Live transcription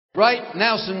Right,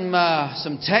 now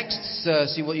some texts.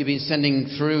 See what you've been sending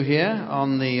through here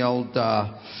on the old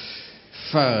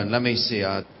phone. Let me see.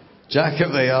 Jack,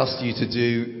 have they asked you to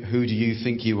do Who Do You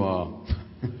Think You Are?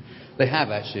 They have,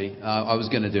 actually. I was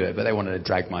going to do it, but they wanted to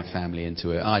drag my family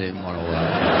into it. I didn't want all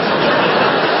that.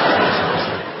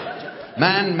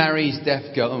 Man marries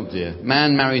deaf girl. Oh, dear.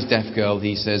 Man marries deaf girl.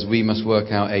 He says, we must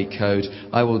work out a code.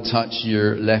 I will touch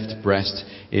your left breast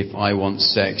if I want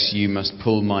sex. You must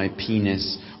pull my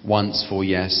penis once for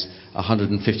yes,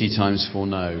 150 times for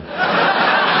no.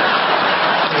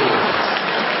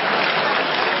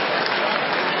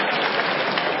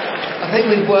 I think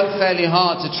we've worked fairly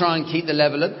hard to try and keep the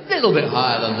level a little bit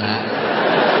higher than that.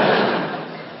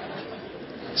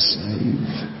 Save.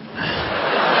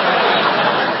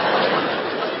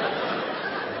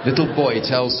 Little boy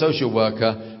tells social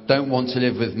worker, don't want to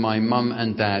live with my mum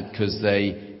and dad because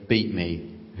they beat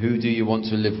me. Who do you want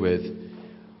to live with?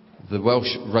 The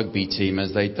Welsh rugby team,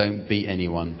 as they don't beat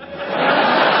anyone.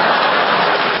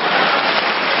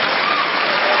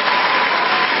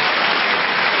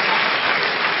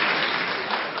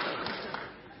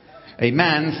 A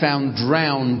man found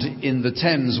drowned in the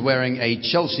Thames wearing a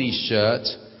Chelsea shirt,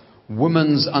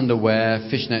 woman's underwear,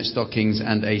 fishnet stockings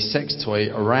and a sex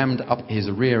toy rammed up his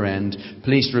rear end.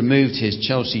 Police removed his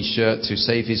Chelsea shirt to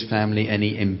save his family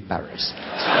any embarrassment.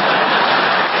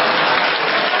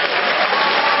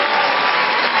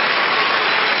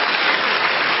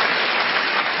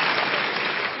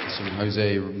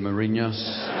 Jose Mourinho's.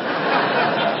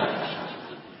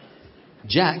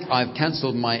 Jack, I've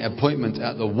cancelled my appointment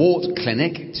at the Wart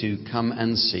Clinic to come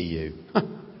and see you. Well,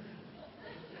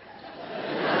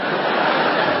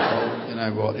 you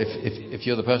know what, if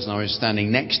you're the person I was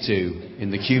standing next to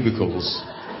in the cubicles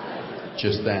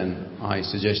just then, I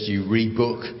suggest you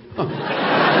rebook.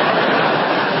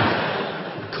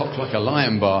 Cocked like a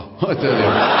lion bar. I tell you.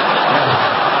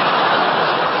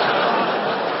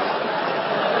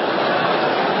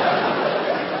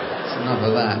 Enough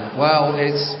of that. Well,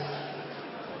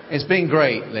 it's been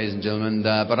great, ladies and gentlemen,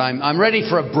 but I'm ready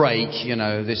for a break. You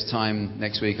know, this time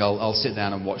next week I'll sit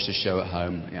down and watch the show at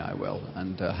home. Yeah, I will,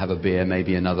 and have a beer,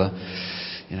 maybe another,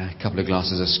 a couple of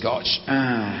glasses of scotch.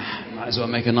 Might as well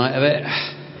make a night of it.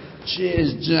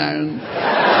 Cheers, Joan.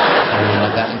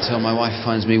 Like that until my wife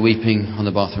finds me weeping on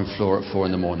the bathroom floor at 4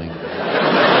 a.m. On a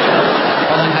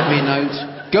happy note,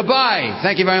 goodbye.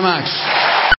 Thank you very much.